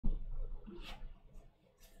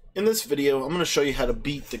In this video, I'm going to show you how to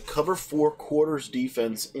beat the cover 4 quarters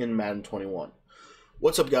defense in Madden 21.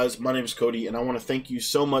 What's up, guys? My name is Cody, and I want to thank you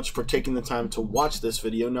so much for taking the time to watch this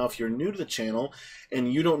video. Now, if you're new to the channel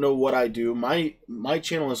and you don't know what I do, my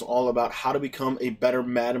channel is all about how to become a better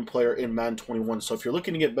Madden player in Madden 21. So if you're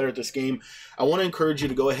looking to get better at this game, I want to encourage you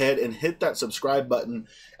to go ahead and hit that subscribe button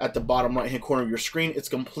at the bottom right-hand corner of your screen. It's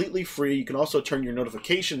completely free. You can also turn your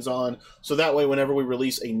notifications on, so that way whenever we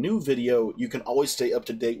release a new video, you can always stay up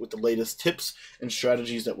to date with the latest tips and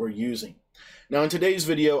strategies that we're using. Now, in today's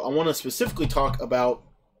video, I want to specifically talk about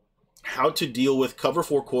how to deal with cover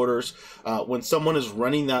 4 quarters when someone is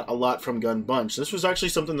running that a lot from gun bunch. This was actually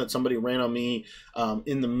something that somebody ran on me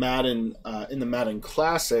in the Madden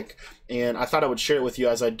Classic, and I thought I would share it with you.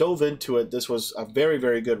 As I dove into it, this was a very,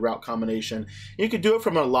 very good route combination. You could do it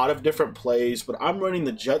from a lot of different plays, but I'm running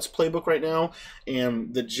the Jets playbook right now,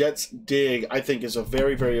 and the Jets dig, I think, is a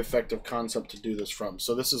very, very effective concept to do this from.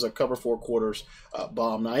 So this is a cover 4 quarters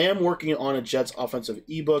bomb. Now, I am working on a Jets offensive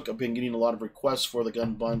ebook. I've been getting a lot of requests for the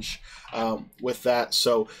gun bunch with that,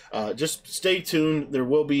 so just stay tuned. There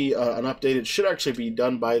will be an update. It should actually be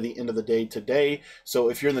done by the end of the day today, so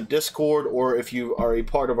if you're in the Discord or if you are a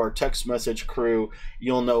part of our text message crew,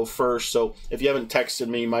 you'll know first. So if you haven't texted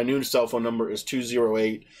me, my new cell phone number is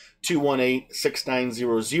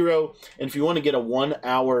 208-218-6900, and if you want to get a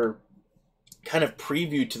 1-hour kind of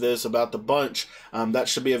preview to this about the bunch, that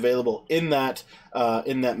should be available in that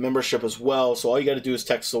membership as well. So all you got to do is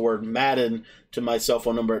text the word Madden to my cell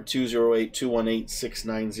phone number at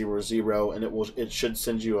 208-218-6900, and it should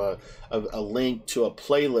send you a link to a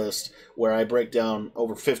playlist where I break down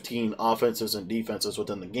over 15 offenses and defenses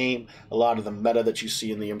within the game. A lot of the meta that you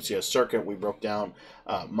see in the MCS circuit we broke down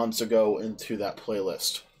months ago into that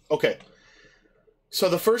playlist. Okay. So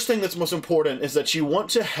the first thing that's most important is that you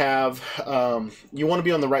want to have, you want to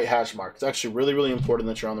be on the right hash mark. It's actually really, really important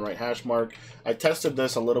that you're on the right hash mark. I tested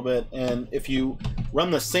this a little bit, and if you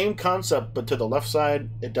run the same concept but to the left side,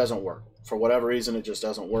 it doesn't work. For whatever reason, it just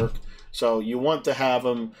doesn't work. So you want to have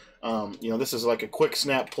them, this is like a quick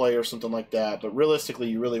snap play or something like that, but realistically,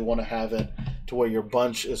 you really want to have it to where your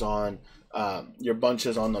bunch is on, on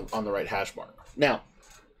the right hash mark. Now,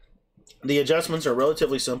 the adjustments are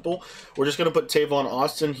relatively simple. We're just going to put Tavon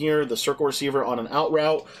Austin here, the circle receiver, on an out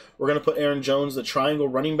route. We're going to put Aaron Jones, the triangle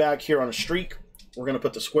running back, here on a streak. We're going to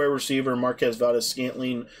put the square receiver, Marquez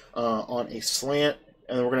Valdez-Scantling, on a slant.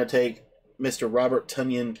 And then we're going to take Mr. Robert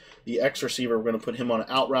Tonyan, the X receiver. We're going to put him on an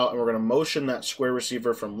out route, and we're going to motion that square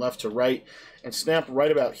receiver from left to right and snap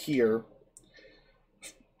right about here.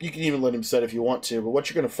 You can even let him set if you want to, but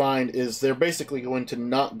what you're going to find is they're basically going to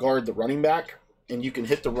not guard the running back, and you can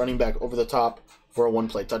hit the running back over the top for a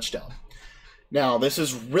one-play touchdown. Now, this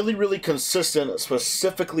is really, really consistent,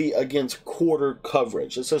 specifically against quarter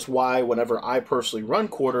coverage. This is why whenever I personally run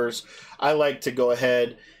quarters, I like to go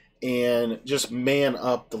ahead and just man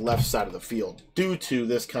up the left side of the field due to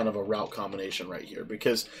this kind of a route combination right here.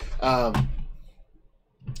 Because,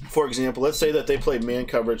 for example, let's say that they play man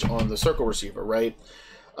coverage on the circle receiver, right?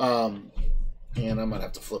 And I might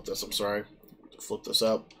have to flip this. I'm sorry. Flip this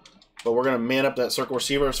up. But we're going to man up that circle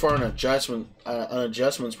receiver. As far as an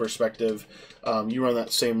adjustments perspective, you run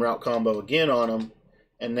that same route combo again on them,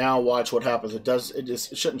 and now watch what happens. It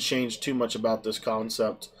shouldn't change too much about this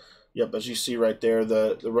concept. Yep, as you see right there,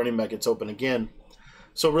 the running back gets open again.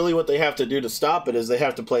 So really what they have to do to stop it is they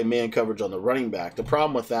have to play man coverage on the running back. The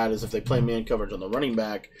problem with that is if they play man coverage on the running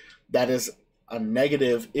back, that is a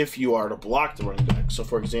negative if you are to block the running back. So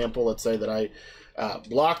for example, let's say that I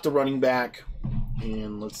block the running back,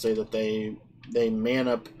 and let's say that they man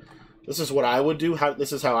up. This is what I would do.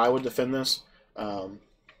 This is how I would defend this. But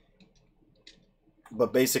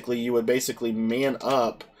basically, you would man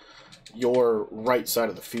up your right side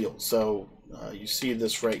of the field. So you see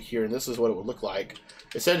this right here, and this is what it would look like.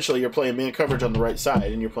 Essentially, you're playing man coverage on the right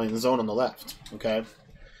side, and you're playing the zone on the left. Okay.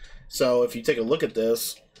 So if you take a look at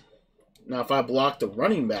this, now if I block the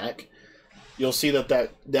running back, you'll see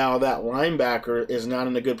that now that linebacker is not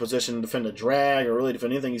in a good position to defend a drag or really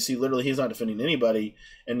defend anything. You see, literally, he's not defending anybody.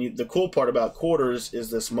 And the cool part about quarters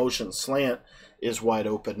is this motion slant is wide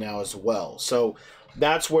open now as well. So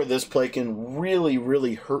that's where this play can really,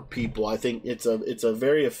 really hurt people. I think it's a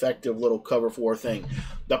very effective little cover 4 thing.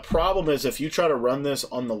 The problem is if you try to run this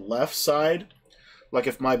on the left side, like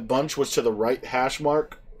if my bunch was to the right hash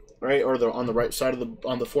mark, right, or on the right side of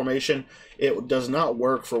the formation, it does not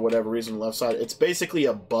work for whatever reason. Left side, it's basically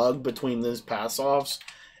a bug between these pass offs,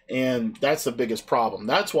 and that's the biggest problem.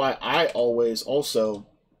 That's why I always also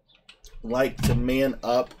like to man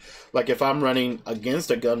up. Like if I'm running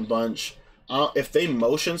against a gun bunch, if they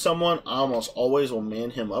motion someone, I almost always will man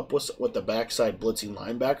him up with the backside blitzing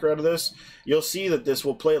linebacker out of this. You'll see that this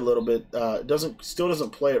will play a little bit. Still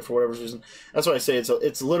doesn't play it for whatever reason. That's why I say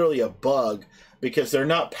it's literally a bug, because they're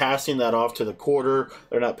not passing that off to the quarter.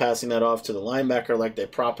 They're not passing that off to the linebacker like they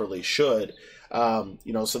properly should. You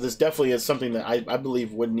know, so this definitely is something that I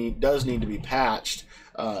believe does need to be patched.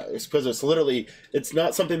 It's because it's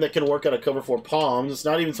not something that can work out of cover 4 palms. It's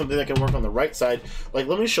not even something that can work on the right side. Like,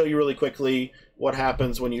 let me show you really quickly what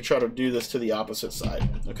happens when you try to do this to the opposite side.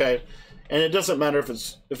 Okay, and it doesn't matter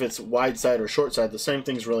if it's wide side or short side. The same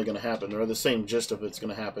thing's really going to happen. They're the same gist of it's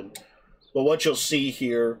going to happen. But what you'll see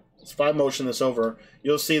here, if I motion this over,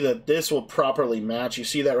 you'll see that this will properly match. You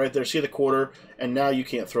see that right there? See the quarter? And now you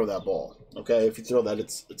can't throw that ball. Okay, if you throw that,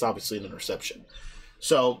 it's obviously an interception.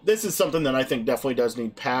 So this is something that I think definitely does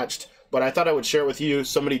need patched. But I thought I would share it with you.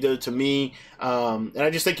 Somebody did it to me, and I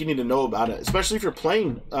just think you need to know about it, especially if you're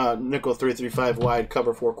playing nickel 3-3-5 wide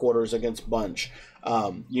cover 4 quarters against bunch.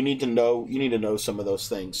 You need to know some of those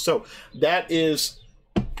things. So that is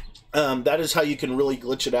how you can really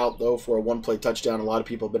glitch it out, though, for a one-play touchdown. A lot of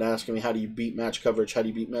people have been asking me, how do you beat match coverage? How do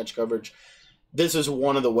you beat match coverage? This is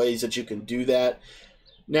one of the ways that you can do that.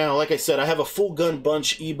 Now, like I said, I have a full gun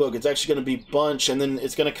bunch ebook. It's actually going to be bunch, and then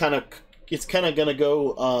it's going to kind of going to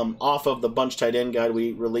go off of the bunch tight end guide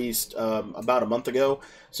we released about a month ago.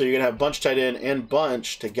 So you're going to have bunch tight end and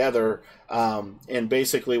bunch together, and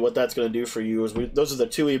basically what that's going to do for you is those are the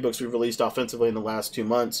 2 ebooks we've released offensively in the last 2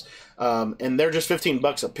 months, and they're just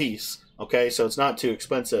 $15 a piece. Okay, so it's not too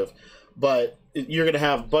expensive, but you're going to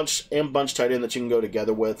have bunch and bunch tight end that you can go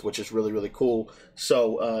together with, which is really, really cool.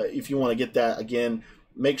 So if you want to get that, again,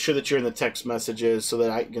 make sure that you're in the text messages so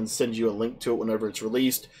that I can send you a link to it whenever it's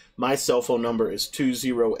released. My cell phone number is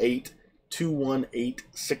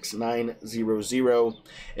 208-218-6900.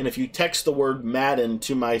 And if you text the word Madden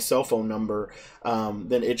to my cell phone number,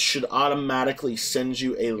 then it should automatically send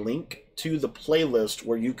you a link to the playlist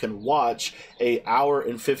where you can watch a hour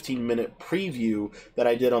and 15-minute preview that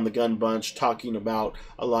I did on the gun bunch, talking about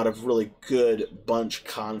a lot of really good bunch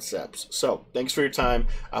concepts. So thanks for your time.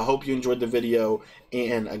 I hope you enjoyed the video.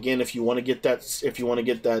 And again, if you want to get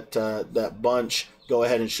that bunch, go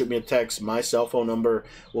ahead and shoot me a text. My cell phone number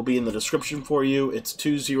will be in the description for you. It's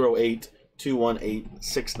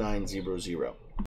 208-218-6900.